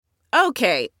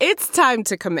Okay, it's time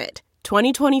to commit.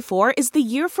 2024 is the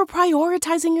year for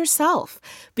prioritizing yourself.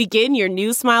 Begin your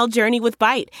new smile journey with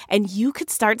Byte, and you could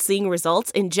start seeing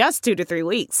results in just 2 to 3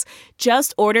 weeks.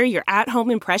 Just order your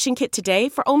at-home impression kit today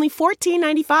for only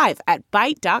 $14.95 at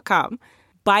Byte.com.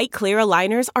 Byte Clear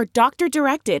aligners are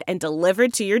doctor-directed and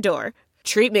delivered to your door.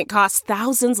 Treatment costs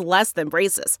thousands less than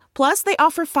braces. Plus, they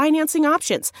offer financing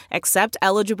options, accept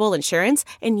eligible insurance,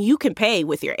 and you can pay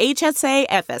with your HSA,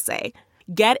 FSA.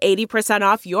 Get 80%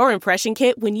 off your impression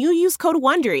kit when you use code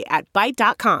WONDERY at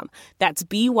Byte.com. That's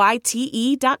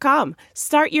BYTE.com.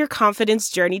 Start your confidence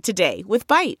journey today with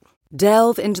Byte.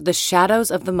 Delve into the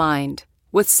shadows of the mind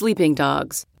with Sleeping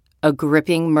Dogs, a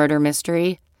gripping murder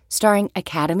mystery starring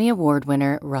Academy Award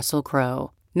winner Russell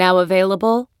Crowe. Now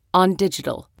available on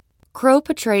digital. Crowe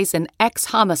portrays an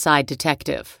ex-homicide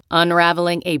detective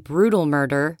unraveling a brutal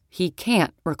murder he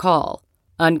can't recall.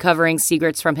 Uncovering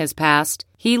secrets from his past,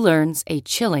 he learns a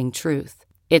chilling truth.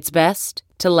 It's best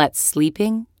to let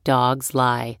sleeping dogs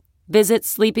lie. Visit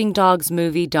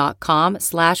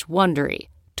sleepingdogsmovie.com/Wondery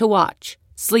to watch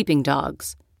Sleeping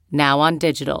Dogs, now on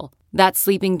digital. That's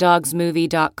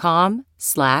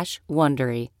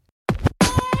sleepingdogsmovie.com/Wondery.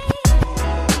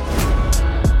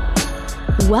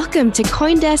 Welcome to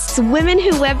CoinDesk's Women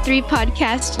Who Web3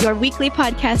 podcast, your weekly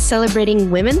podcast celebrating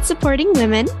women supporting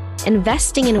women,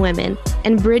 investing in women,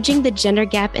 and bridging the gender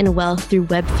gap in wealth through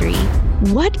Web3.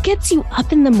 What gets you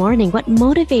up in the morning? What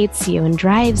motivates you and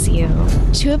drives you?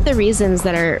 Two of the reasons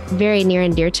that are very near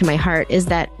and dear to my heart is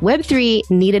that Web3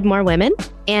 needed more women,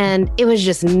 and it was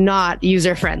just not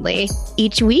user-friendly.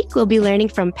 Each week, we'll be learning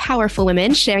from powerful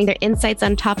women, sharing their insights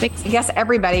on topics. I guess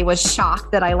everybody was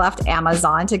shocked that I left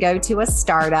Amazon to go to a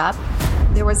startup.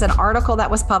 There was an article that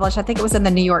was published, I think it was in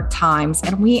the New York Times,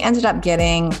 and we ended up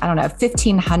getting,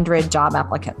 1,500 job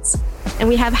applicants. And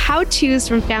we have how-tos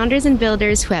from founders and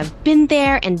builders who have been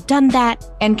there and done that.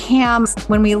 And Cam,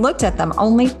 when we looked at them,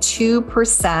 only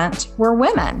 2% were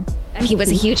women. He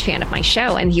was a huge fan of my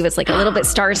show, and he was like a little bit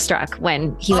starstruck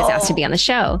when he was asked to be on the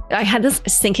show. I had this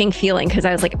sinking feeling because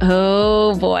I was like,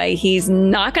 oh boy, he's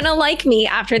not going to like me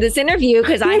after this interview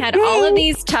because I had all of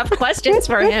these tough questions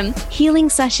for him. Healing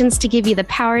sessions to give you the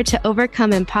power to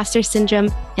overcome imposter syndrome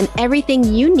and everything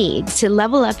you need to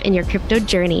level up in your crypto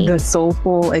journey. The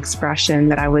soulful expression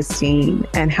that I was seeing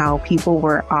and how people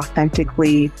were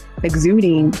authentically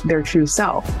exuding their true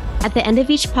self. At the end of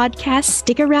each podcast,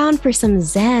 stick around for some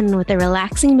Zen with a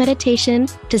relaxing meditation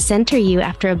to center you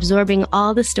after absorbing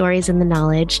all the stories and the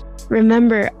knowledge.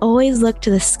 Remember, always look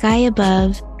to the sky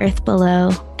above, earth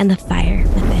below, and the fire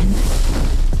within.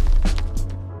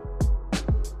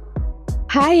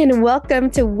 Hi, and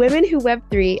welcome to Women Who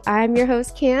Web3. I'm your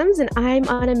host, Cams, and I'm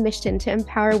on a mission to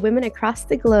empower women across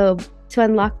the globe to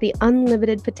unlock the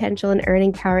unlimited potential and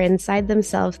earning power inside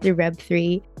themselves through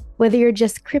Web3. Whether you're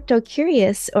just crypto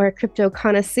curious or a crypto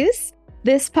connoisseur,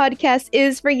 this podcast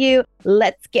is for you.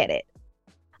 Let's get it.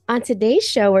 On today's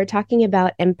show, we're talking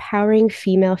about empowering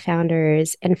female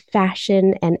founders and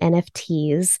fashion and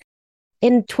NFTs.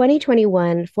 In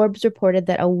 2021, Forbes reported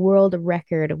that a world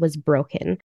record was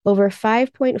broken. Over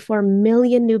 5.4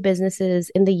 million new businesses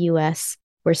in the US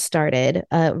were started,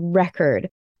 a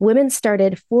record. Women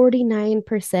started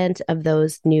 49% of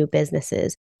those new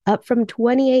businesses, up from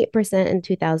 28% in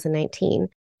 2019.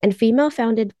 And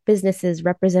female-founded businesses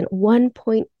represent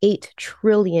 1.8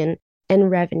 trillion in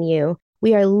revenue.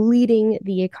 We are leading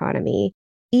the economy.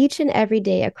 Each and every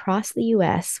day across the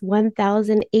U.S.,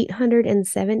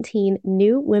 1,817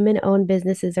 new women-owned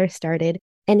businesses are started,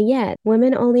 and yet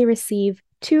women only receive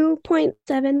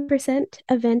 2.7%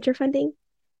 of venture funding,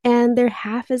 and they're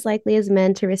half as likely as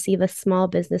men to receive a small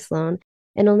business loan,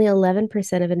 and only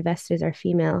 11% of investors are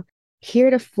female.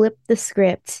 Here to flip the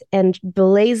script and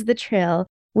blaze the trail,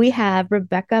 we have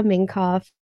Rebecca Minkoff.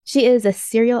 She is a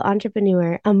serial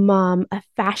entrepreneur, a mom, a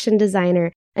fashion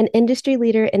designer, an industry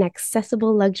leader in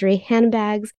accessible luxury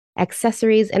handbags,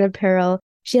 accessories, and apparel.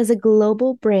 She has a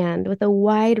global brand with a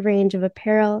wide range of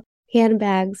apparel,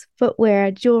 handbags, footwear,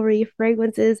 jewelry,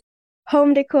 fragrances,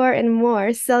 home decor, and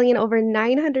more, selling in over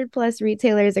 900 plus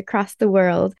retailers across the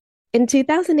world. In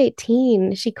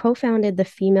 2018, she co-founded the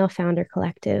Female Founder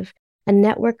Collective, a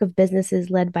network of businesses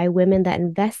led by women that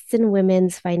invests in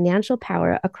women's financial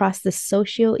power across the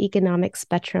socioeconomic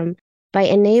spectrum by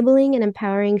enabling and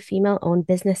empowering female-owned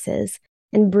businesses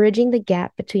and bridging the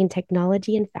gap between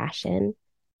technology and fashion.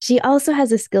 She also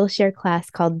has a Skillshare class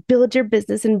called Build Your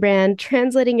Business and Brand,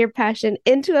 Translating Your Passion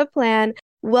into a Plan.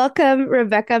 Welcome,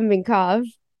 Rebecca Minkoff.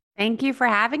 Thank you for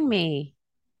having me.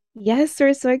 Yes,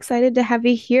 we're so excited to have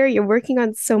you here. You're working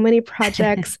on so many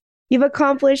projects. You've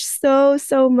accomplished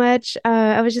so much.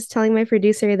 I was just telling my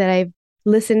producer that I've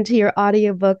listened to your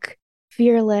audiobook,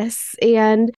 Fearless,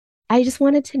 and I just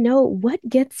wanted to know what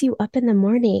gets you up in the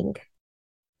morning?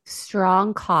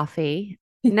 Strong coffee.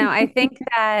 No, I think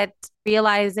that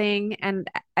realizing, and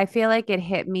I feel like it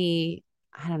hit me,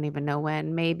 I don't even know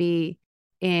when, maybe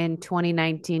in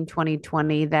 2019,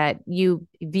 2020, that you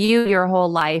view your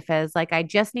whole life as like, I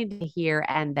just need to hear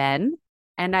and then.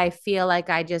 And I feel like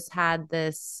I just had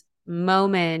this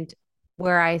moment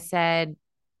where I said,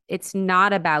 it's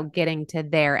not about getting to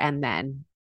there and then.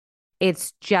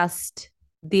 It's just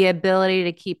the ability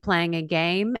to keep playing a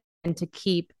game and to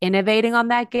keep innovating on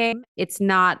that game. It's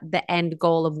not the end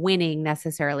goal of winning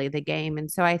necessarily the game. And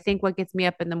so I think what gets me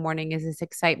up in the morning is this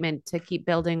excitement to keep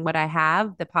building what I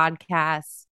have, the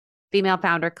podcast, Female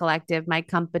Founder Collective, my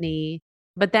company,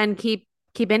 but then keep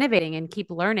innovating and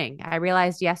keep learning. I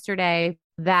realized yesterday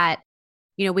that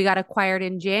we got acquired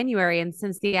in January. And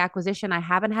since the acquisition, I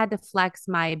haven't had to flex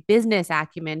my business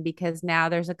acumen because now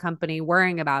there's a company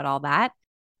worrying about all that.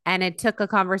 And it took a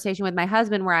conversation with my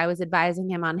husband where I was advising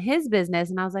him on his business.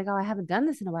 And I was like, oh, I haven't done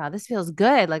this in a while. This feels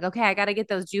good. Like, okay, I got to get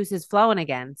those juices flowing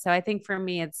again. So I think for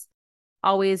me, it's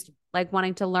always like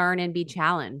wanting to learn and be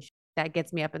challenged that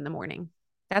gets me up in the morning.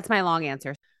 That's my long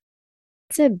answer.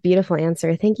 It's a beautiful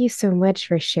answer. Thank you so much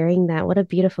for sharing that. What a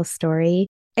beautiful story.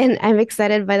 And I'm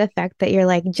excited by the fact that you're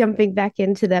like jumping back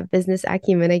into that business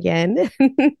acumen again.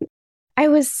 I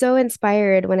was so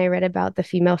inspired when I read about the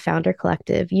Female Founder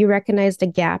Collective. You recognized a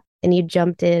gap and you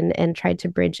jumped in and tried to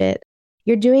bridge it.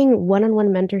 You're doing one-on-one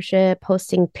mentorship,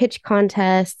 hosting pitch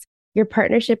contests, your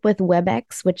partnership with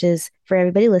WebEx, which is, for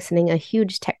everybody listening, a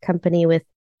huge tech company with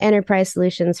enterprise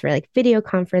solutions for like video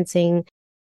conferencing.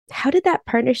 How did that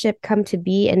partnership come to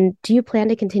be? And do you plan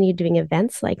to continue doing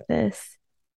events like this?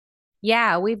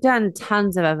 Yeah, we've done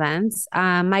tons of events.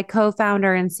 My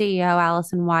co-founder and CEO,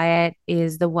 Allison Wyatt,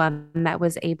 is the one that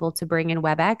was able to bring in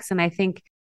WebEx. And I think,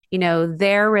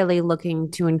 they're really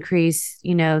looking to increase,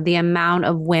 the amount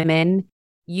of women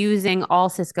using all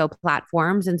Cisco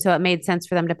platforms. And so it made sense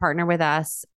for them to partner with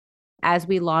us as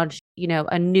we launched,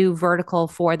 a new vertical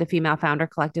for the Female Founder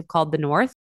Collective called The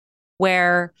North,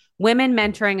 where women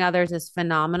mentoring others is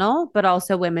phenomenal, but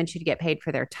also women should get paid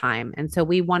for their time. And so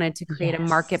we wanted to create a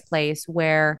marketplace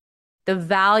where the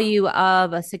value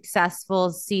of a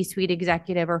successful C-suite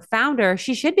executive or founder,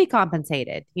 she should be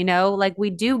compensated. Like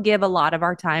we do give a lot of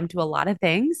our time to a lot of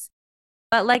things.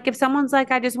 But like if someone's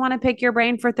like, I just want to pick your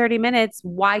brain for 30 minutes,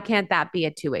 why can't that be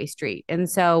a two-way street? And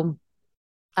so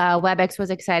WebEx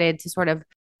was excited to sort of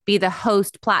be the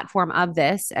host platform of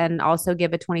this and also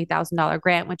give a $20,000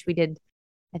 grant, which we did,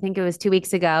 I think it was 2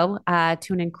 weeks ago,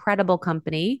 to an incredible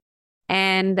company.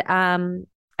 And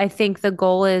I think the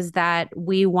goal is that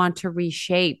we want to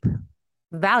reshape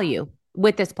value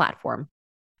with this platform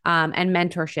and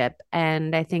mentorship.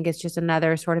 And I think it's just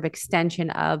another sort of extension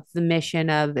of the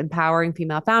mission of empowering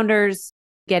female founders,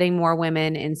 getting more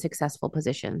women in successful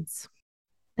positions.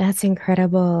 That's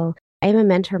incredible. I'm a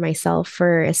mentor myself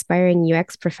for aspiring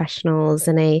UX professionals,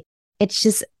 and it's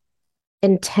just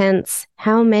intense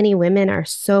how many women are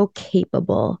so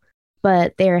capable,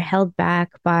 but they are held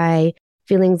back by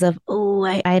feelings of, oh,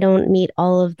 I don't meet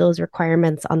all of those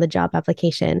requirements on the job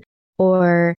application,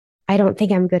 or I don't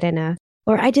think I'm good enough,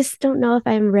 or I just don't know if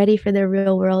I'm ready for the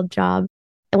real world job.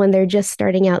 And when they're just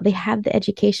starting out, they have the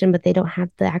education, but they don't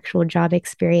have the actual job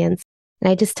experience.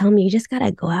 And I just tell them, you just got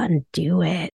to go out and do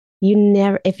it.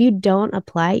 If you don't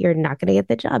apply, you're not going to get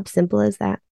the job. Simple as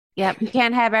that. Yep. You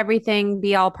can't have everything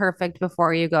be all perfect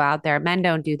before you go out there. Men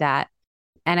don't do that.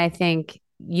 And I think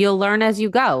you'll learn as you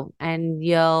go and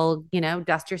you'll,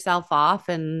 dust yourself off.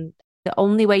 And the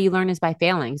only way you learn is by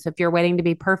failing. So if you're waiting to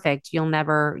be perfect, you'll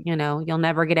never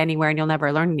get anywhere and you'll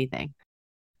never learn anything.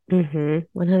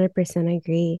 100%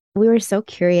 agree. We were so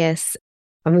curious.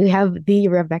 We have the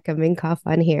Rebecca Minkoff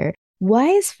on here. Why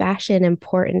is fashion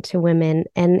important to women,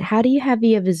 and have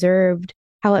you observed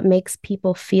how it makes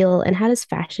people feel, and how does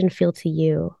fashion feel to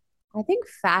you? I think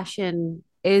fashion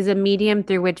is a medium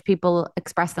through which people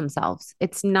express themselves.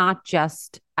 It's not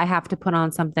just, I have to put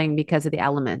on something because of the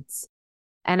elements.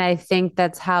 And I think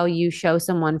that's how you show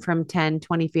someone from 10,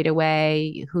 20 feet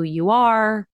away who you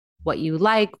are, what you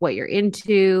like, what you're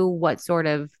into, what sort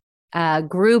of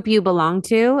group you belong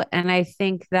to. And I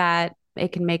think that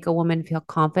it can make a woman feel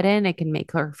confident. It can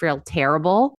make her feel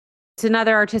terrible. It's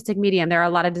another artistic medium. There are a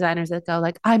lot of designers that go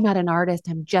like, I'm not an artist,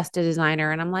 I'm just a designer.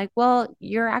 And I'm like, well,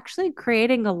 you're actually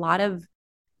creating a lot of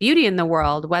beauty in the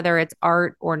world, whether it's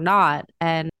art or not.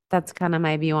 And that's kind of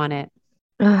my view on it.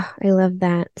 Oh, I love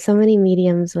that. So many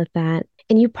mediums with that.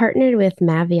 And you partnered with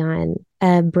Mavion,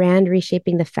 a brand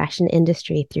reshaping the fashion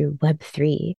industry through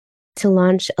Web3. to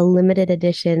launch a limited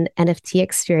edition NFT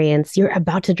experience. You're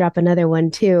about to drop another one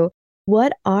too.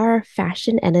 What are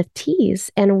fashion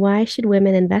NFTs and why should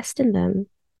women invest in them?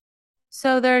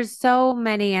 So there's so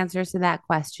many answers to that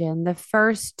question. The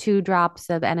first two drops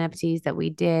of NFTs that we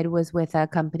did was with a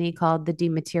company called The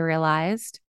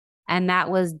Dematerialized, and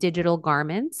that was digital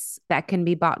garments that can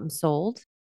be bought and sold.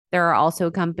 There are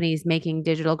also companies making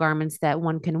digital garments that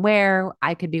one can wear.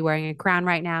 I could be wearing a crown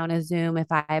right now in a Zoom if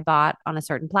I bought on a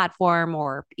certain platform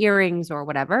or earrings or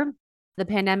whatever. The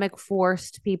pandemic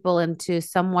forced people into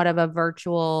somewhat of a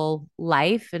virtual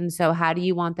life. And so, how do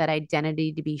you want that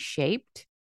identity to be shaped?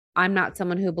 I'm not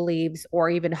someone who believes or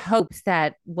even hopes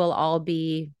that we'll all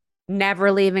be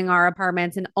never leaving our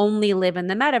apartments and only live in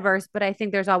the metaverse. But I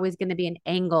think there's always going to be an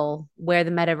angle where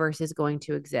the metaverse is going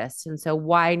to exist. And so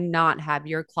why not have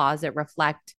your closet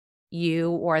reflect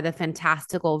you or the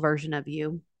fantastical version of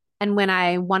you? And when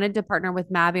I wanted to partner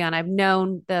with Mavion, I've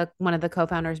known one of the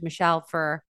co-founders, Michelle,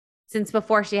 for since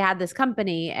before she had this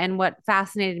company. And what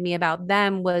fascinated me about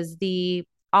them was the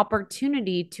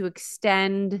opportunity to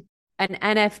extend an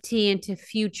NFT into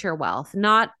future wealth,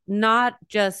 not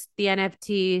just the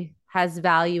NFT has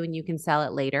value and you can sell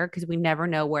it later because we never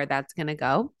know where that's going to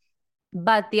go.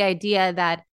 But the idea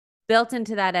that built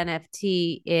into that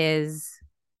NFT is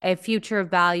a future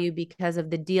value because of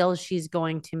the deals she's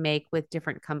going to make with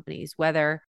different companies,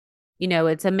 whether,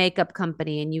 it's a makeup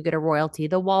company and you get a royalty,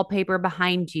 the wallpaper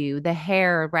behind you, the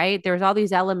hair, right? There's all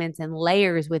these elements and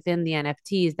layers within the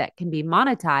NFTs that can be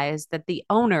monetized that the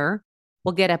owner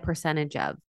will get a percentage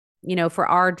of. For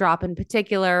our drop in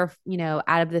particular,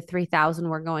 out of the 3,000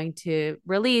 we're going to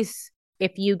release,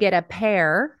 if you get a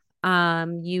pair,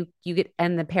 you get,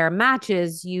 and the pair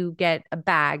matches, you get a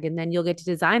bag, and then you'll get to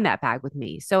design that bag with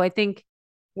me. So I think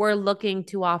we're looking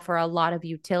to offer a lot of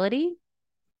utility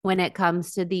when it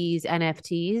comes to these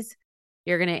NFTs.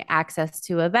 You're going to access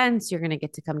to events, you're going to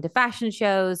get to come to fashion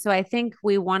shows. So I think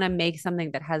we want to make something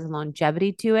that has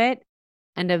longevity to it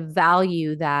and a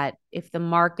value that if the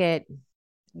market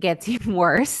gets even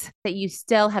worse, that you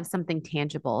still have something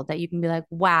tangible that you can be like,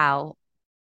 wow,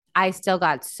 I still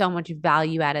got so much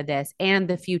value out of this and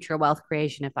the future wealth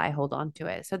creation if I hold on to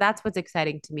it. So that's what's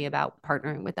exciting to me about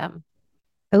partnering with them.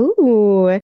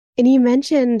 Oh, and you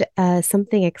mentioned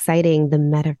something exciting, the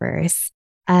metaverse.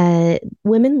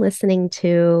 Women listening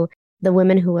to the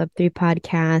Women Who Web3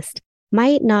 podcast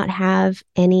might not have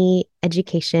any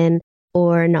education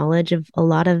or knowledge of a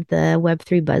lot of the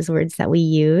Web3 buzzwords that we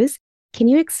use. Can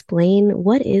you explain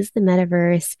what is the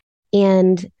metaverse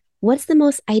and what's the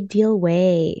most ideal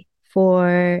way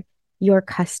for your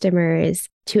customers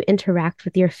to interact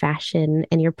with your fashion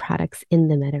and your products in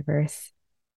the metaverse?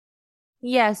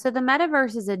 Yeah, so the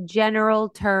metaverse is a general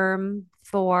term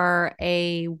for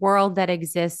a world that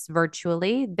exists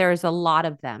virtually. There's a lot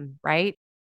of them, right?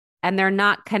 And they're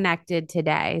not connected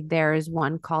today. There's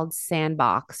one called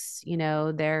Sandbox.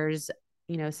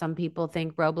 Some people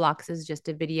think Roblox is just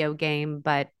a video game,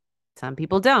 but some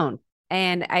people don't.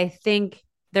 And I think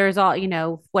there's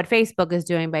what Facebook is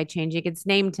doing by changing its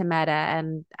name to Meta.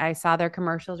 And I saw their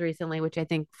commercials recently, which I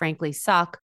think frankly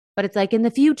suck. But it's like in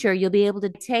the future, you'll be able to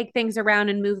take things around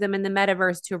and move them in the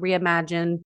metaverse to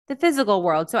reimagine the physical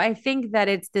world. So I think that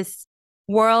it's this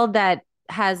world that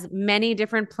has many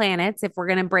different planets, if we're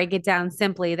going to break it down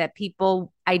simply, that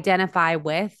people identify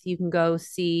with. You can go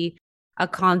see a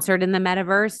concert in the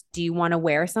metaverse. Do you want to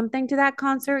wear something to that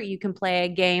concert? You can play a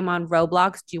game on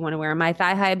Roblox. Do you want to wear my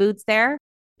thigh-high boots there?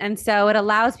 And so it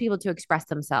allows people to express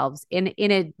themselves in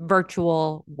a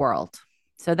virtual world.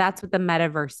 So that's what the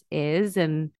metaverse is.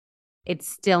 And it's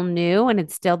still new and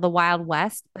it's still the Wild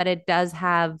West, but it does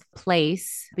have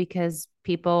place because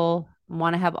people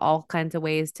want to have all kinds of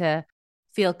ways to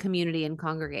feel community and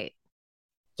congregate.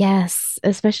 Yes,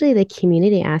 especially the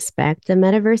community aspect. The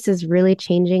metaverse is really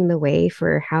changing the way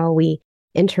for how we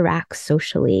interact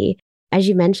socially. As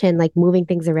you mentioned, like moving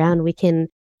things around, we can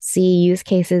see use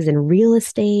cases in real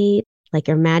estate, like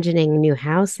imagining new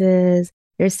houses.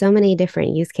 There's so many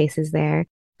different use cases there.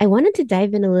 I wanted to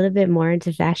dive in a little bit more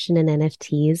into fashion and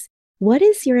NFTs. What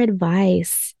is your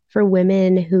advice for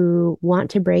women who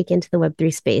want to break into the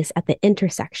Web3 space at the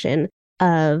intersection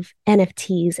of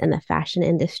NFTs and the fashion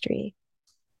industry?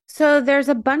 So there's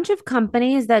a bunch of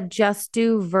companies that just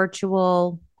do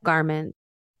virtual garments.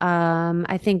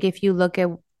 I think if you look at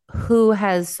who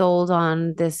has sold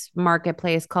on this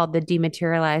marketplace called the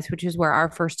Dematerialized, which is where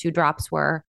our first two drops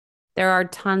were, there are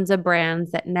tons of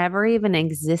brands that never even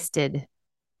existed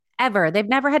ever. They've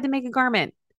never had to make a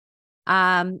garment.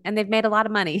 And they've made a lot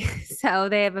of money. So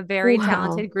they have a very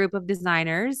talented group of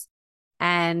designers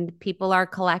and people are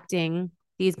collecting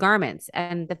these garments.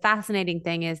 And the fascinating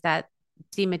thing is that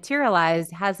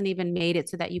Dematerialized hasn't even made it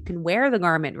so that you can wear the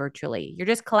garment virtually. You're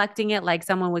just collecting it like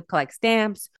someone would collect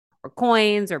stamps or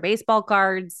coins or baseball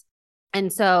cards.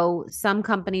 And so some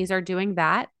companies are doing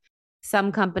that.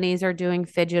 Some companies are doing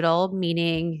phygital,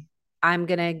 meaning I'm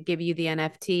going to give you the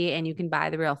NFT and you can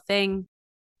buy the real thing.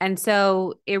 And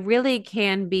so it really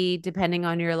can be, depending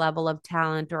on your level of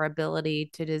talent or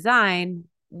ability to design,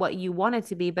 what you want it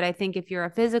to be. But I think if you're a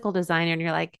physical designer and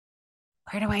you're like,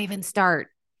 where do I even start?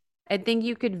 I think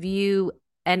you could view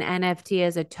an NFT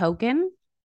as a token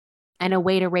and a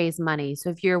way to raise money.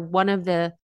 So if you're one of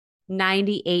the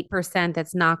 98%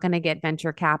 that's not going to get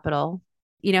venture capital,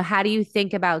 how do you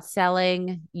think about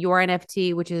selling your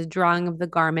NFT, which is a drawing of the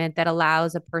garment that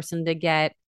allows a person to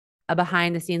get a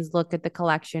behind the scenes look at the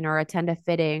collection or attend a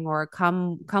fitting or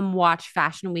come watch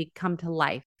Fashion Week come to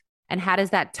life? And how does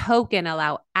that token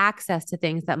allow access to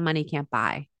things that money can't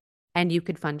buy? And you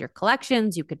could fund your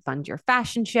collections, you could fund your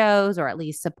fashion shows, or at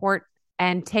least support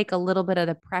and take a little bit of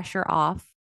the pressure off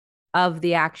of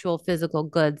the actual physical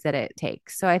goods that it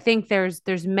takes. So I think there's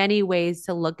many ways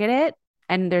to look at it,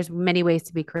 and there's many ways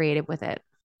to be creative with it.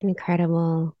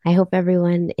 Incredible. I hope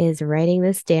everyone is writing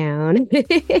this down.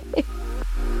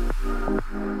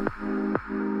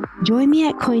 Join me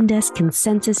at CoinDesk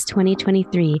Consensus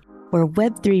 2023, where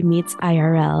Web3 meets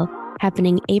IRL,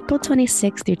 happening April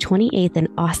 26th through 28th in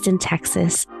Austin,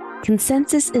 Texas.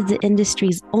 Consensus is the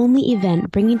industry's only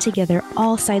event bringing together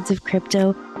all sides of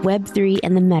crypto, Web3,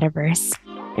 and the metaverse.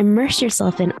 Immerse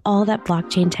yourself in all that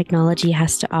blockchain technology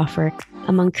has to offer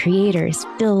among creators,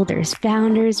 builders,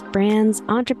 founders, brands,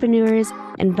 entrepreneurs,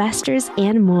 investors,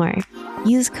 and more.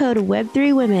 Use code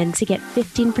Web3Women to get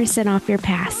 15% off your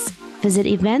pass. Visit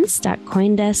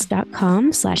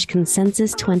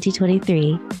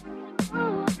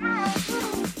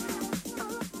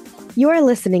events.coindesk.com/consensus2023. You are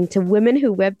listening to Women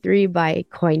Who Web3 by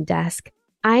CoinDesk.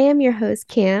 I am your host,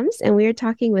 Cams, and we are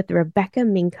talking with Rebecca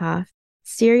Minkoff,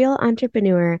 serial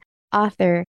entrepreneur,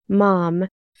 author, mom,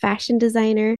 fashion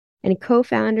designer, and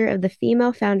co-founder of the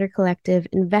Female Founder Collective,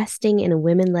 investing in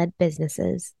women-led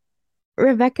businesses.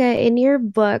 Rebecca, in your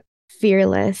book,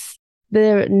 Fearless,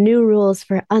 the new rules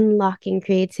for unlocking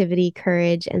creativity,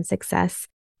 courage, and success,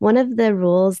 one of the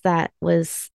rules that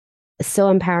was so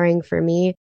empowering for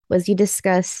me was you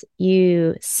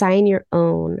sign your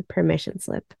own permission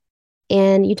slip.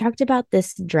 And you talked about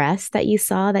this dress that you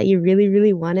saw that you really,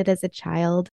 really wanted as a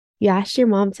child. You asked your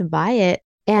mom to buy it.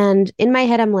 And in my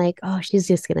head, I'm like, oh, she's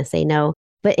just going to say no.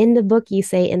 But in the book, you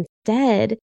say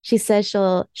instead, she says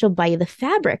she'll buy you the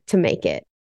fabric to make it.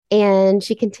 And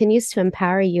she continues to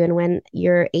empower you. And when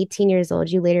you're 18 years old,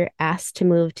 you later asked to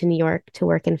move to New York to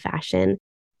work in fashion.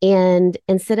 And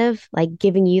instead of like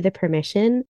giving you the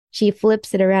permission, she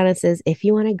flips it around and says, if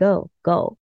you want to go,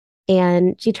 go.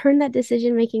 And she turned that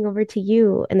decision making over to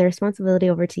you and the responsibility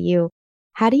over to you.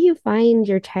 How do you find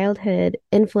your childhood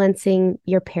influencing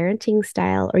your parenting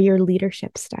style or your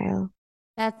leadership style?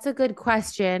 That's a good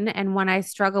question, and one I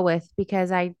struggle with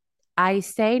because I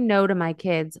say no to my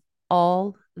kids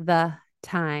all the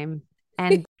time.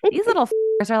 And these little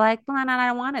are like, well, I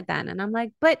don't want it then. And I'm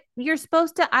like, but I'm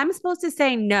supposed to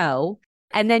say no.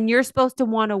 And then you're supposed to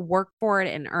want to work for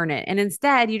it and earn it. And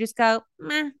instead you just go,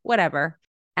 meh, whatever.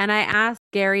 And I asked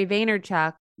Gary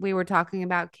Vaynerchuk, we were talking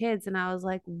about kids, and I was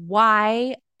like,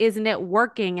 why isn't it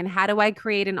working? And how do I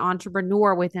create an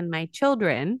entrepreneur within my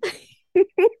children?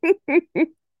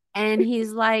 And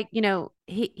he's like,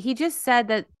 he just said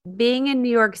that being in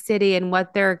New York City and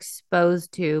what they're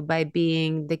exposed to by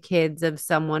being the kids of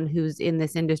someone who's in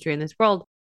this industry, in this world,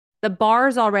 the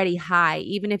bar's already high,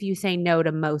 even if you say no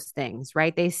to most things,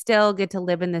 right? They still get to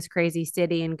live in this crazy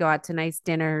city and go out to nice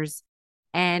dinners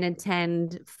and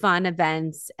attend fun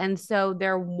events. And so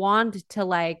they're want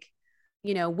to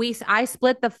I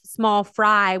split the small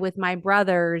fry with my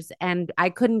brothers and I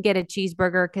couldn't get a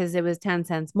cheeseburger because it was 10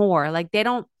 cents more. Like they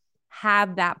don't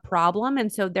have that problem.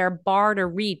 And so their bar to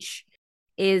reach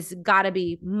is got to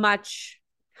be much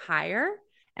higher.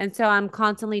 And so I'm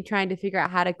constantly trying to figure out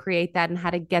how to create that and how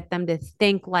to get them to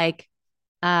think like,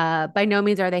 by no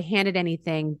means are they handed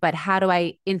anything, but how do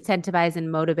I incentivize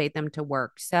and motivate them to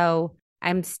work? So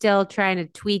I'm still trying to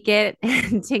tweak it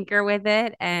and tinker with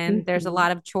it. And there's a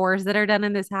lot of chores that are done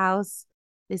in this house,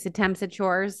 these attempts at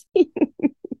chores.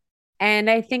 And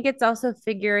I think it's also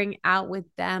figuring out with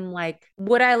them, like,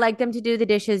 would I like them to do the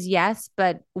dishes? Yes.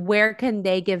 But where can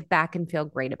they give back and feel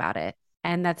great about it?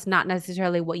 And that's not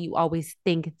necessarily what you always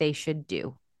think they should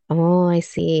do. Oh, I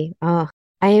see. Oh,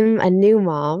 I am a new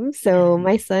mom. So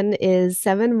my son is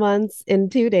 7 months in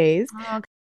 2 days. Oh, okay.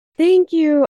 Thank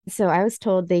you. So I was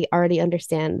told they can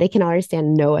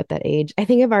understand no at that age. I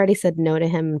think I've already said no to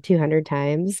him 200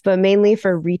 times, but mainly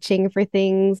for reaching for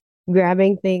things,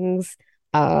 grabbing things,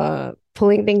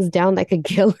 pulling things down that could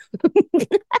kill him.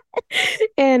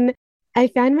 And I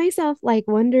found myself like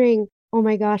wondering, oh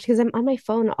my gosh, because I'm on my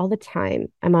phone all the time.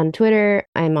 I'm on Twitter,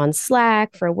 I'm on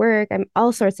Slack for work, I'm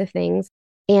all sorts of things.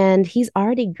 And he's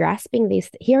already grasping these.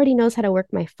 He already knows how to work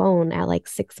my phone at like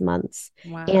 6 months.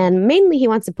 Wow. And mainly he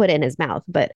wants to put it in his mouth,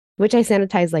 but which I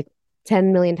sanitize like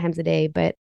 10 million times a day.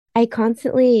 But I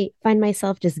constantly find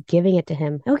myself just giving it to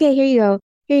him. Okay, here you go.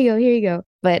 Here you go. Here you go.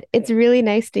 But it's really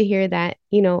nice to hear that,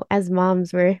 as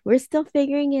moms, we're still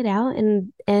figuring it out.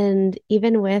 And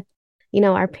even with,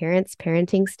 our parents'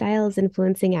 parenting styles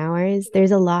influencing ours,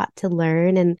 there's a lot to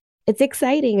learn. And it's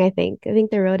exciting, I think. I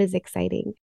think the road is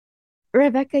exciting.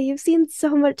 Rebecca, you've seen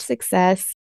so much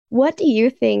success. What do you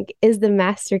think is the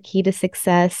master key to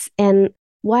success? And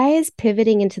why is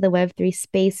pivoting into the Web3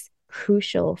 space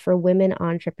crucial for women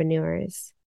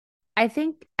entrepreneurs? I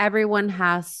think everyone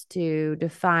has to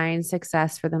define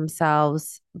success for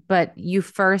themselves, but you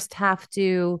first have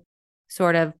to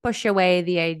sort of push away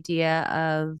the idea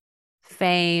of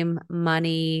fame,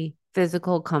 money,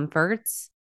 physical comforts.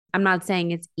 I'm not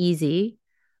saying it's easy,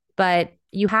 but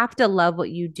you have to love what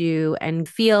you do and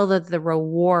feel that the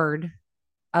reward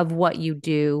of what you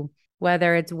do,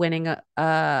 whether it's winning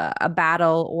a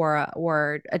battle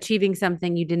or achieving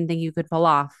something you didn't think you could pull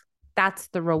off, that's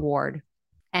the reward.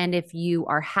 And if you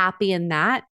are happy in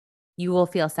that, you will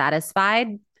feel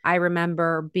satisfied. I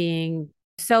remember being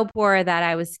so poor that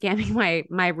I was scamming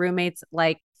my roommates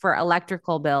like for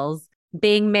electrical bills,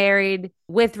 being married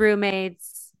with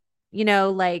roommates,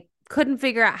 like couldn't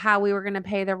figure out how we were going to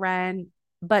pay the rent,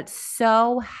 but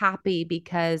so happy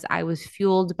because I was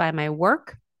fueled by my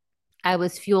work. I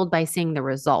was fueled by seeing the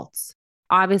results.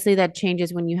 Obviously, that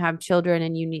changes when you have children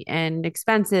and you need and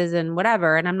expenses and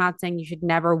whatever. And I'm not saying you should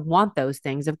never want those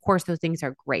things. Of course, those things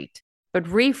are great, but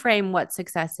reframe what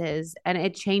success is, and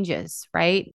it changes,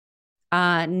 right?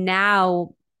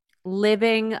 Now,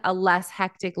 living a less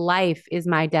hectic life is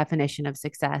my definition of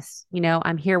success.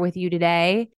 I'm here with you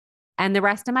today, and the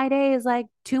rest of my day is like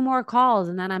 2 more calls,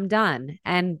 and then I'm done.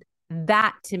 And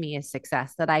that to me is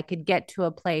success, that I could get to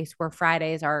a place where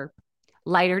Fridays are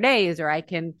lighter days, or I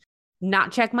can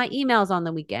not check my emails on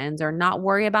the weekends or not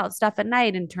worry about stuff at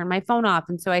night and turn my phone off.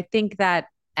 And so I think that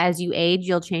as you age,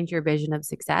 you'll change your vision of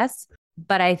success.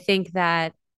 But I think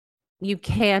that you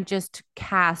can't just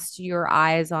cast your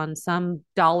eyes on some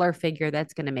dollar figure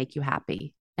that's going to make you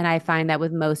happy. And I find that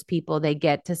with most people, they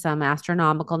get to some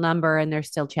astronomical number and there's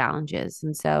still challenges.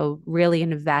 And so really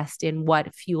invest in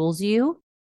what fuels you.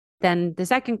 Then the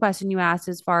second question you asked,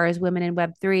 as far as women in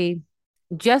Web3,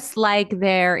 just like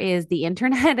there is the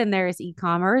internet and there is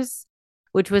e-commerce,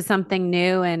 which was something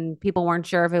new and people weren't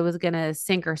sure if it was going to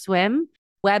sink or swim.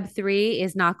 Web3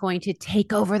 is not going to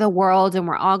take over the world and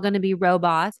we're all going to be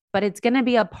robots, but it's going to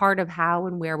be a part of how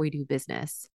and where we do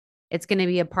business. It's going to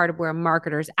be a part of where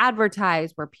marketers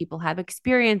advertise, where people have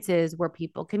experiences, where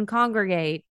people can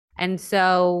congregate. And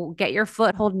so get your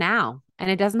foothold now.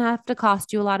 And it doesn't have to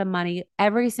cost you a lot of money.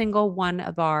 Every single one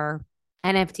of our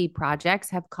NFT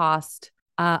projects have cost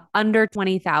under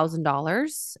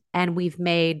 $20,000. And we've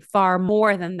made far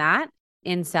more than that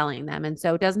in selling them. And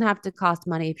so it doesn't have to cost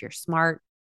money if you're smart.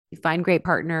 You find great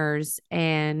partners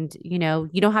and, you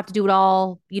don't have to do it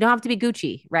all. You don't have to be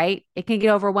Gucci, right? It can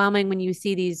get overwhelming when you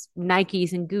see these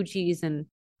Nikes and Gucci's and,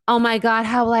 oh my God,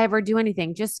 how will I ever do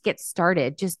anything? Just get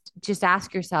started. Just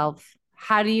ask yourself,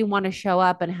 how do you want to show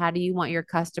up and how do you want your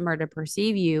customer to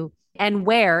perceive you and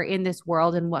where in this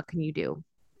world and what can you do?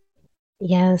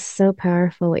 Yes, so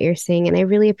powerful what you're saying. And I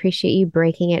really appreciate you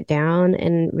breaking it down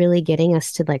and really getting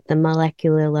us to like the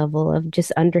molecular level of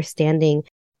just understanding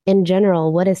in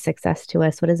general, what is success to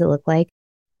us? What does it look like?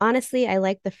 Honestly, I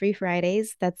like the free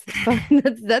Fridays. That's fun.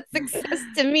 That's success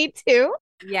to me too.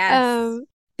 Yes.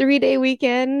 3-day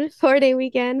weekend, 4-day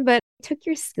weekend, but I took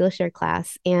your Skillshare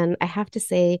class and I have to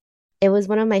say it was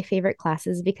one of my favorite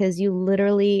classes because you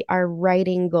literally are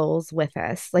writing goals with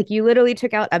us. Like you literally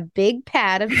took out a big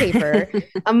pad of paper,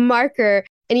 a marker,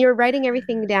 and you were writing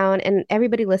everything down. And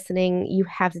everybody listening, you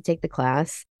have to take the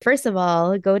class. First of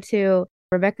all, go to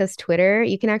Rebecca's Twitter.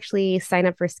 You can actually sign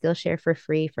up for Skillshare for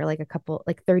free for like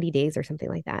 30 days or something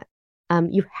like that.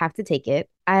 You have to take it.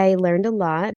 I learned a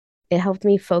lot. It helped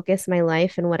me focus my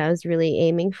life and what I was really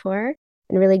aiming for,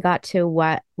 and really got to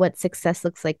what success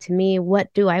looks like to me.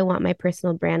 What do I want my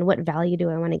personal brand? What value do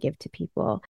I want to give to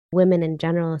people, women in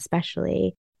general,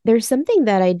 especially? There's something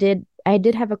that I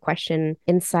did have a question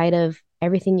inside of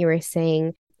everything you were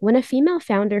saying. When a female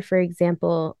founder, for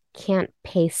example, can't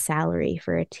pay salary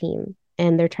for a team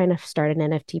and they're trying to start an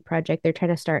NFT project, they're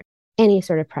trying to start any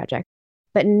sort of project,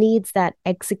 but needs that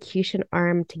execution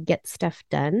arm to get stuff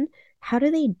done, how do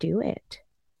they do it?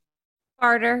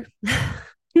 Harder.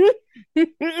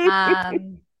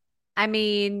 I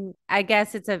mean, I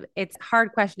guess it's a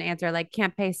hard question to answer. Like,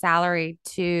 can't pay salary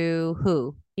to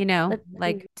who?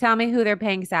 Like tell me who they're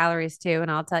paying salaries to,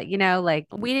 and I'll tell like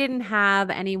we didn't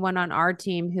have anyone on our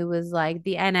team who was like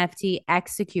the NFT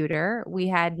executor. We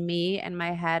had me and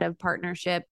my head of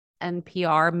partnership and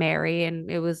PR, Mary,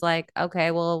 and it was like, okay,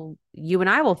 well, you and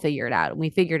I will figure it out. And we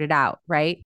figured it out,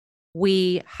 right?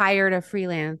 We hired a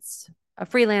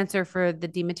freelancer for the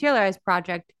Dematerialized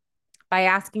project by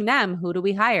asking them, who do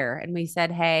we hire? And we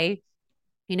said, hey,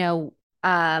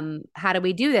 how do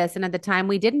we do this? And at the time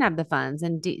we didn't have the funds,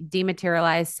 and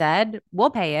Dematerialized said,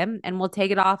 we'll pay him and we'll take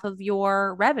it off of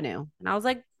your revenue. And I was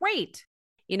like, great.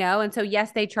 And so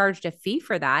yes, they charged a fee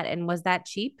for that. And was that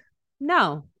cheap?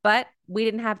 No, but we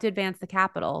didn't have to advance the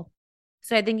capital.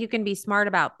 So I think you can be smart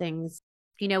about things.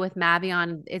 With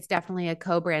Mavion, it's definitely a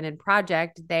co-branded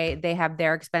project. They have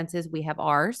their expenses, we have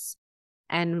ours.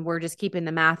 And we're just keeping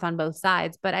the math on both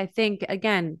sides. But I think,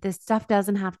 again, this stuff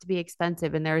doesn't have to be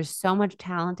expensive. And there's so much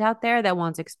talent out there that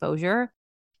wants exposure.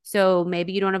 So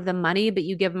maybe you don't have the money, but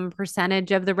you give them a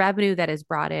percentage of the revenue that is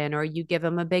brought in, or you give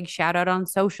them a big shout out on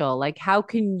social. Like, how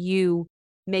can you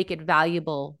make it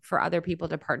valuable for other people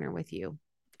to partner with you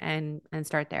and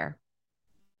start there?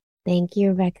 Thank you,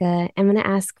 Rebecca. I'm going to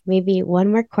ask maybe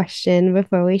one more question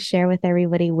before we share with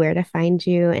everybody where to find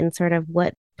you and sort of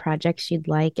what projects you'd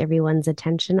like everyone's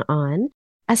attention on.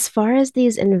 As far as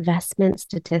these investment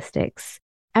statistics,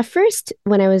 at first,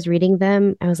 when I was reading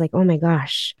them, I was like, oh my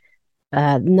gosh,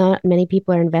 not many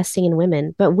people are investing in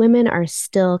women, but women are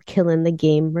still killing the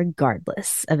game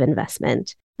regardless of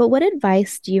investment. But what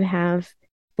advice do you have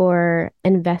for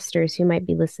investors who might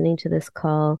be listening to this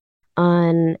call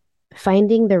on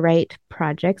finding the right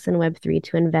projects in Web3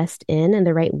 to invest in and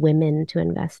the right women to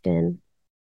invest in?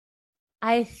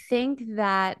 I think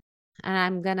that, and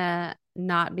I'm going to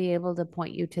not be able to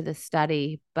point you to the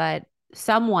study, but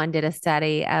someone did a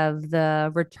study of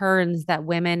the returns that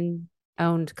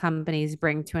women-owned companies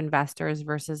bring to investors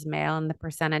versus male, and the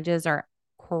percentages are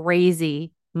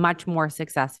crazy, much more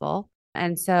successful.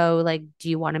 And so, like, do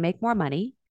you want to make more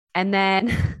money? And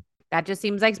then that just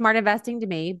seems like smart investing to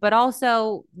me. But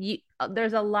also,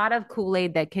 there's a lot of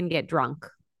Kool-Aid that can get drunk.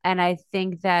 And I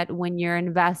think that when you're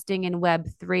investing in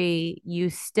Web3, you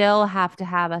still have to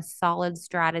have a solid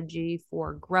strategy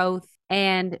for growth.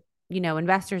 And,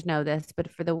 investors know this, but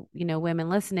for the, women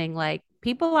listening, like,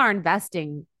 people are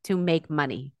investing to make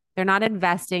money. They're not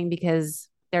investing because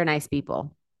they're nice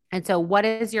people. And so what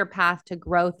is your path to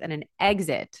growth and an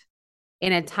exit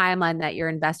in a timeline that your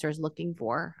investor is looking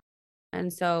for?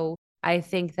 And so I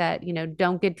think that,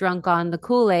 don't get drunk on the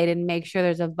Kool-Aid and make sure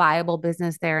there's a viable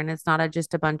business there. And it's not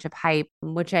just a bunch of hype,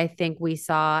 which I think we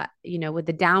saw, with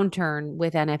the downturn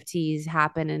with NFTs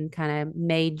happen in kind of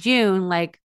May, June,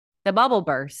 like the bubble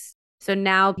burst. So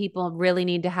now people really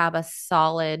need to have a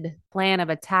solid plan of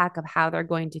attack of how they're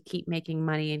going to keep making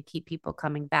money and keep people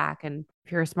coming back. And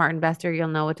if you're a smart investor, you'll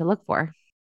know what to look for.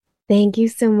 Thank you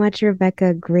so much,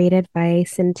 Rebecca. Great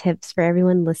advice and tips for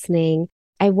everyone listening.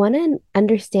 I want to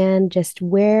understand just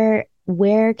where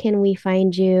can we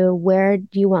find you? Where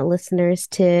do you want listeners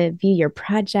to view your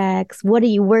projects? What are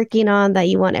you working on that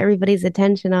you want everybody's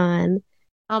attention on?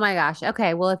 Oh my gosh.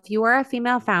 Okay. Well, if you are a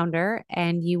female founder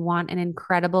and you want an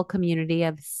incredible community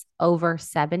of over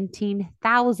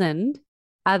 17,000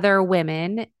 other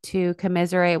women to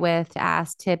commiserate with, to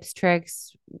ask tips,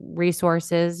 tricks,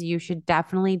 resources, you should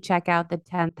definitely check out the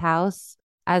 10th house.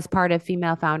 As part of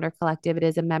Female Founder Collective, it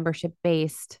is a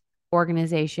membership-based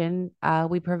organization.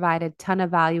 We provide a ton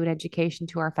of value and education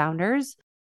to our founders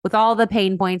with all the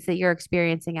pain points that you're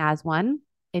experiencing as one.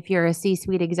 If you're a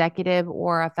C-suite executive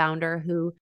or a founder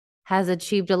who has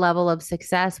achieved a level of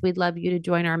success, we'd love you to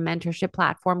join our mentorship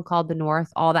platform called The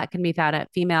North. All that can be found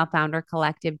at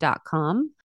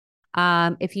femalefoundercollective.com.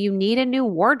 If you need a new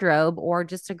wardrobe or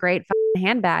just a great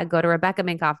handbag, go to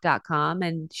RebeccaMinkoff.com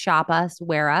and shop us,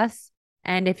 wear us.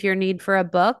 And if you're in need for a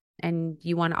book and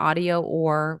you want audio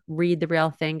or read The Real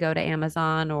Thing, go to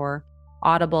Amazon or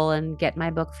Audible and get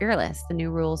my book, Fearless, The New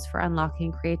Rules for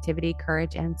Unlocking Creativity,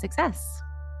 Courage, and Success.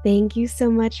 Thank you so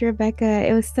much, Rebecca.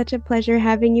 It was such a pleasure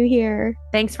having you here.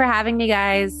 Thanks for having me,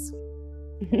 guys.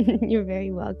 You're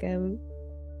very welcome.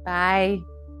 Bye.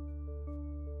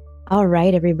 All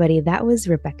right, everybody. That was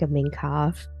Rebecca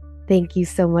Minkoff. Thank you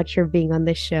so much for being on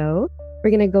the show. We're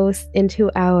going to go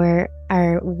into our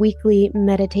weekly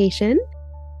meditation.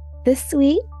 This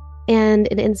week, And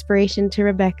an inspiration to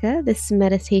Rebecca, this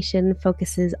meditation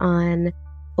focuses on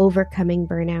overcoming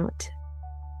burnout.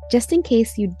 Just in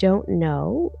case you don't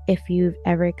know if you've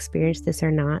ever experienced this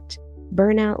or not,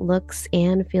 burnout looks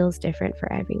and feels different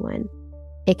for everyone.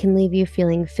 It can leave you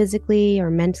feeling physically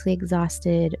or mentally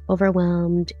exhausted,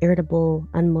 overwhelmed, irritable,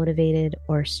 unmotivated,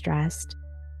 or stressed.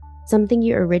 Something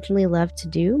you originally loved to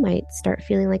do might start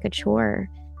feeling like a chore,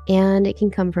 and it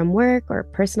can come from work or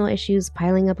personal issues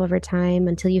piling up over time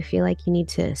until you feel like you need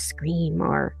to scream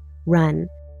or run.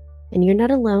 And you're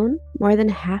not alone. More than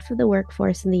half of the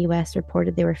workforce in the US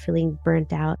reported they were feeling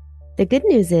burnt out. The good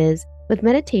news is, with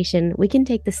meditation, we can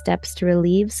take the steps to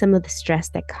relieve some of the stress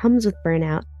that comes with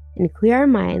burnout and clear our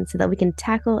minds so that we can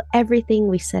tackle everything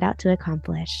we set out to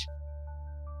accomplish.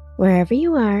 Wherever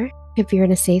you are, if you're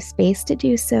in a safe space to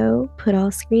do so, put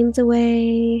all screens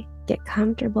away, get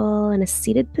comfortable in a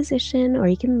seated position, or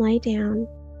you can lie down.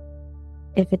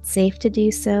 If it's safe to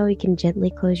do so, you can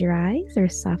gently close your eyes or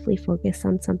softly focus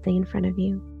on something in front of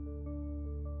you.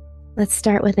 Let's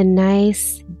start with a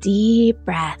nice deep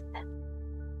breath.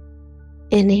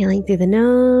 Inhaling through the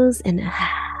nose and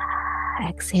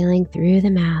exhaling through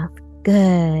the mouth.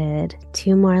 Good.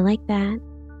 2 more like that.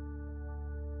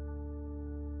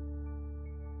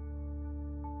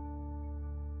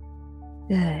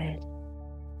 Good.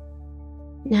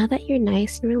 Now that you're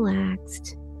nice and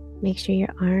relaxed, make sure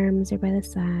your arms are by the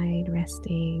side,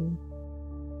 resting.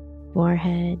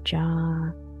 Forehead,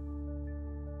 jaw,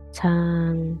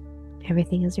 tongue,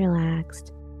 everything is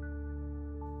relaxed.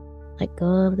 Let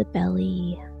go of the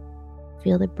belly.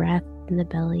 Feel the breath in the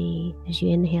belly. As you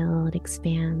inhale, it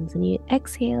expands, and you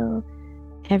exhale,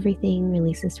 everything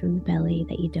releases from the belly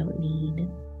that you don't need.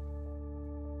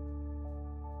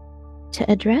 To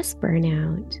address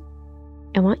burnout,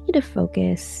 I want you to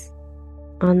focus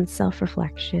on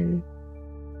self-reflection.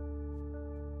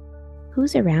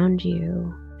 Who's around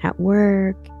you? At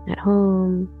work, at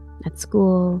home, at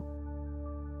school?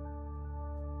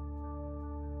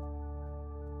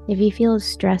 If you feel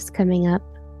stress coming up,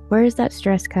 where is that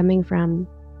stress coming from?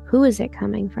 Who is it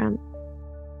coming from?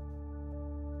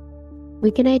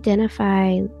 We can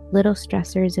identify little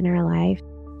stressors in our life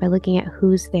by looking at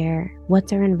who's there,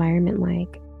 what's our environment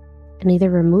like, and either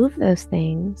remove those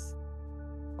things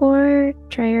or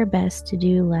try our best to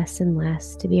do less and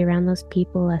less, to be around those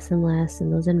people less and less,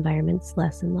 and those environments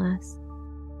less and less.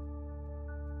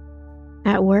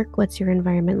 At work, what's your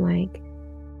environment like?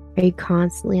 Are you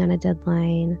constantly on a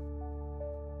deadline?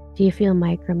 Do you feel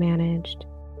micromanaged?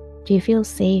 Do you feel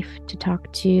safe to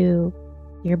talk to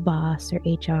your boss or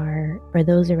HR or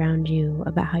those around you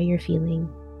about how you're feeling?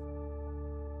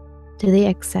 Do they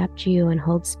accept you and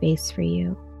hold space for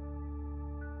you?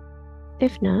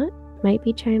 If not, might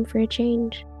be time for a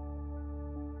change.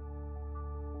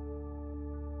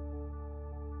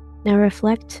 Now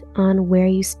reflect on where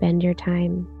you spend your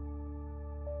time.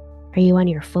 Are you on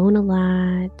your phone a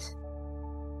lot?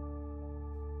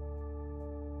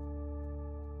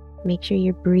 Make sure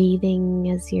you're breathing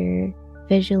as you're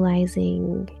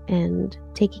visualizing and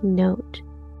taking note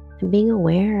and being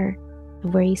aware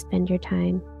of where you spend your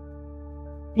time.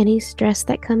 Any stress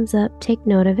that comes up, take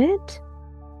note of it.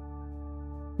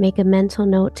 Make a mental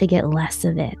note to get less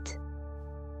of it.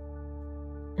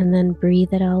 And then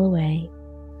breathe it all away.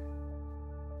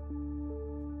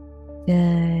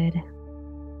 Good.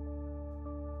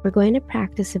 We're going to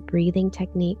practice a breathing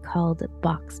technique called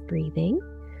box breathing.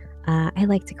 I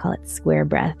like to call it square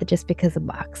breath just because a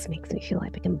box makes me feel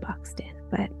like I'm boxed in.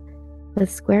 But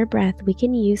with square breath, we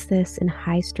can use this in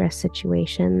high stress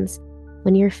situations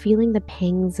when you're feeling the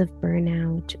pangs of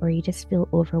burnout or you just feel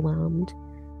overwhelmed.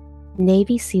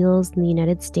 Navy SEALs in the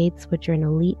United States, which are an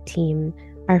elite team,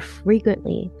 are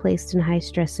frequently placed in high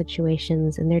stress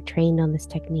situations, and they're trained on this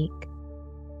technique.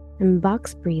 And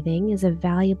box breathing is a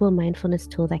valuable mindfulness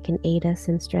tool that can aid us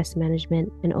in stress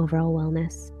management and overall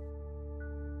wellness.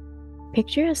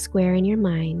 Picture a square in your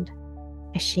mind,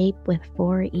 a shape with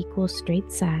 4 equal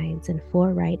straight sides and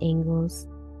 4 right angles.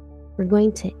 We're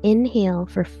going to inhale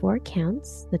for 4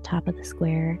 counts, the top of the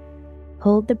square,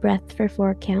 hold the breath for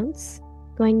 4 counts,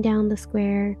 going down the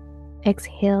square,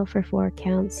 exhale for 4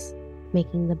 counts,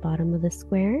 making the bottom of the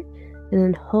square, and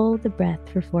then hold the breath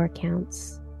for 4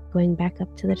 counts, going back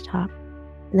up to the top,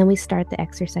 and then we start the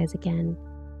exercise again.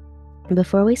 And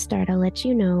before we start, I'll let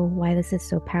you know why this is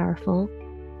so powerful.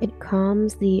 It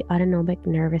calms the autonomic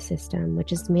nervous system,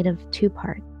 which is made of 2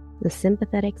 parts, the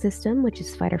sympathetic system, which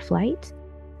is fight or flight,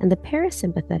 and the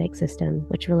parasympathetic system,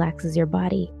 which relaxes your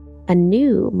body. A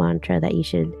new mantra that you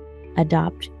should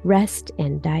adopt: rest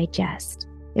and digest.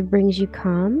 It brings you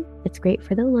calm, it's great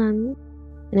for the lungs,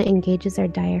 and it engages our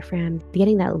diaphragm,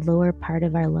 getting that lower part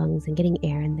of our lungs and getting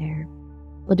air in there.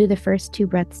 We'll do the first 2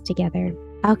 breaths together.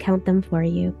 I'll count them for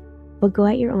you. We'll go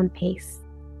at your own pace.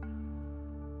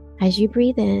 As you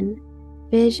breathe in,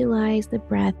 visualize the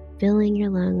breath filling your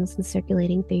lungs and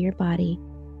circulating through your body.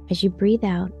 As you breathe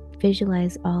out,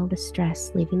 visualize all the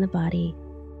stress leaving the body.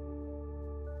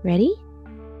 Ready?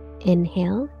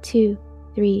 Inhale, 2,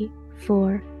 3,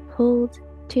 4. Hold,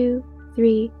 2,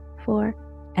 3, 4.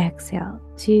 Exhale,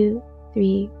 2,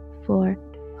 3, 4.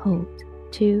 Hold,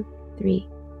 2, 3,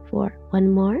 4. One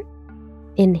more.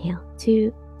 Inhale,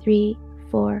 2, 3,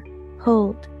 4.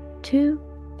 Hold, 2,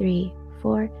 3,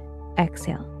 4.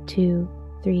 Exhale, 2,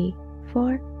 3,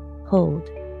 4. Hold,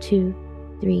 2,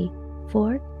 3,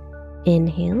 4.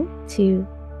 Inhale, 2,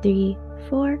 3,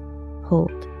 4.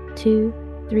 Hold, 2,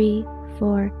 3,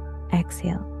 4.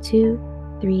 Exhale, 2,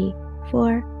 3,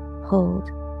 4. Hold,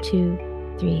 2,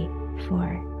 3,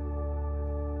 4.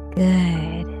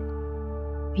 Good.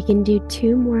 We can do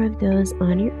 2 more of those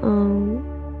on your own.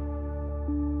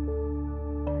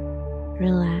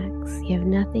 Relax. You have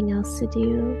nothing else to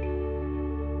do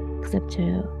except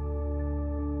to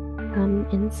come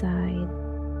inside,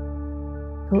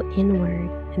 go inward,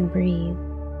 and breathe.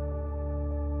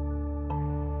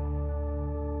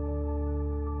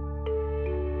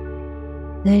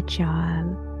 Good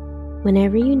job.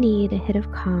 Whenever you need a hit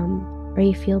of calm or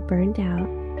you feel burned out,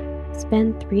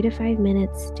 spend 3 to 5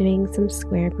 minutes doing some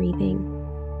square breathing.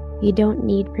 You don't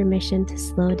need permission to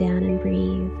slow down and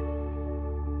breathe.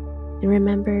 And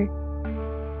remember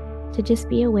to just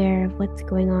be aware of what's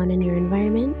going on in your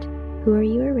environment. Who are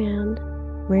you around?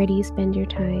 Where do you spend your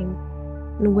time?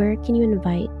 And where can you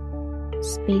invite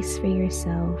space for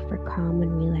yourself for calm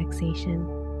and relaxation?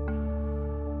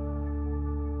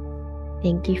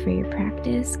 Thank you for your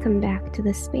practice. Come back to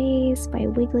the space by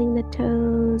wiggling the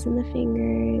toes and the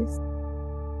fingers.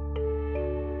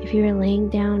 If you are laying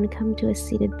down, come to a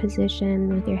seated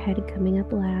position with your head coming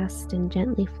up last and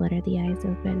gently flutter the eyes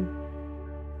open.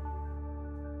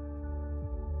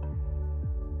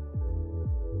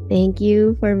 Thank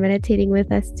you for meditating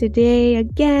with us today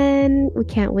again. We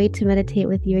can't wait to meditate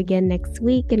with you again next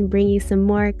week and bring you some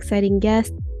more exciting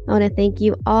guests. I want to thank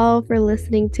you all for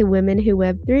listening to Women Who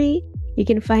Web3. You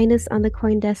can find us on the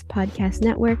CoinDesk Podcast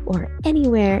Network or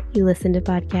anywhere you listen to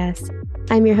podcasts.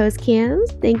 I'm your host,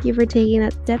 Cams. Thank you for taking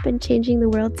that step and changing the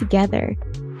world together.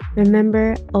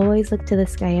 Remember, always look to the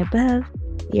sky above,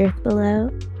 the earth below,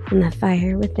 and the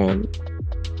fire within.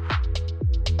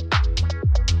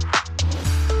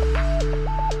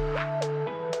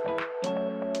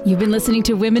 You've been listening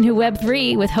to Women Who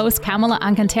Web3 with host Kamala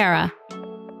Alcantara.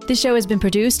 This show has been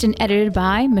produced and edited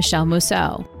by Michelle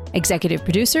Mousseau. Executive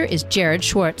producer is Jared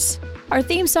Schwartz. Our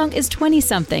theme song is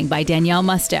 20-something by Danielle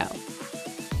Musto.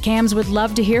 Cams would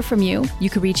love to hear from you.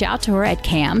 You can reach out to her at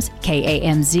Cams,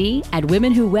 K-A-M-Z, at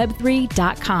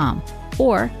womenwhoweb3.com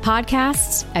or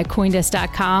podcasts at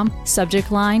coindesk.com,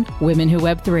 subject line Women Who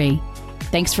Web3.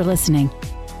 Thanks for listening.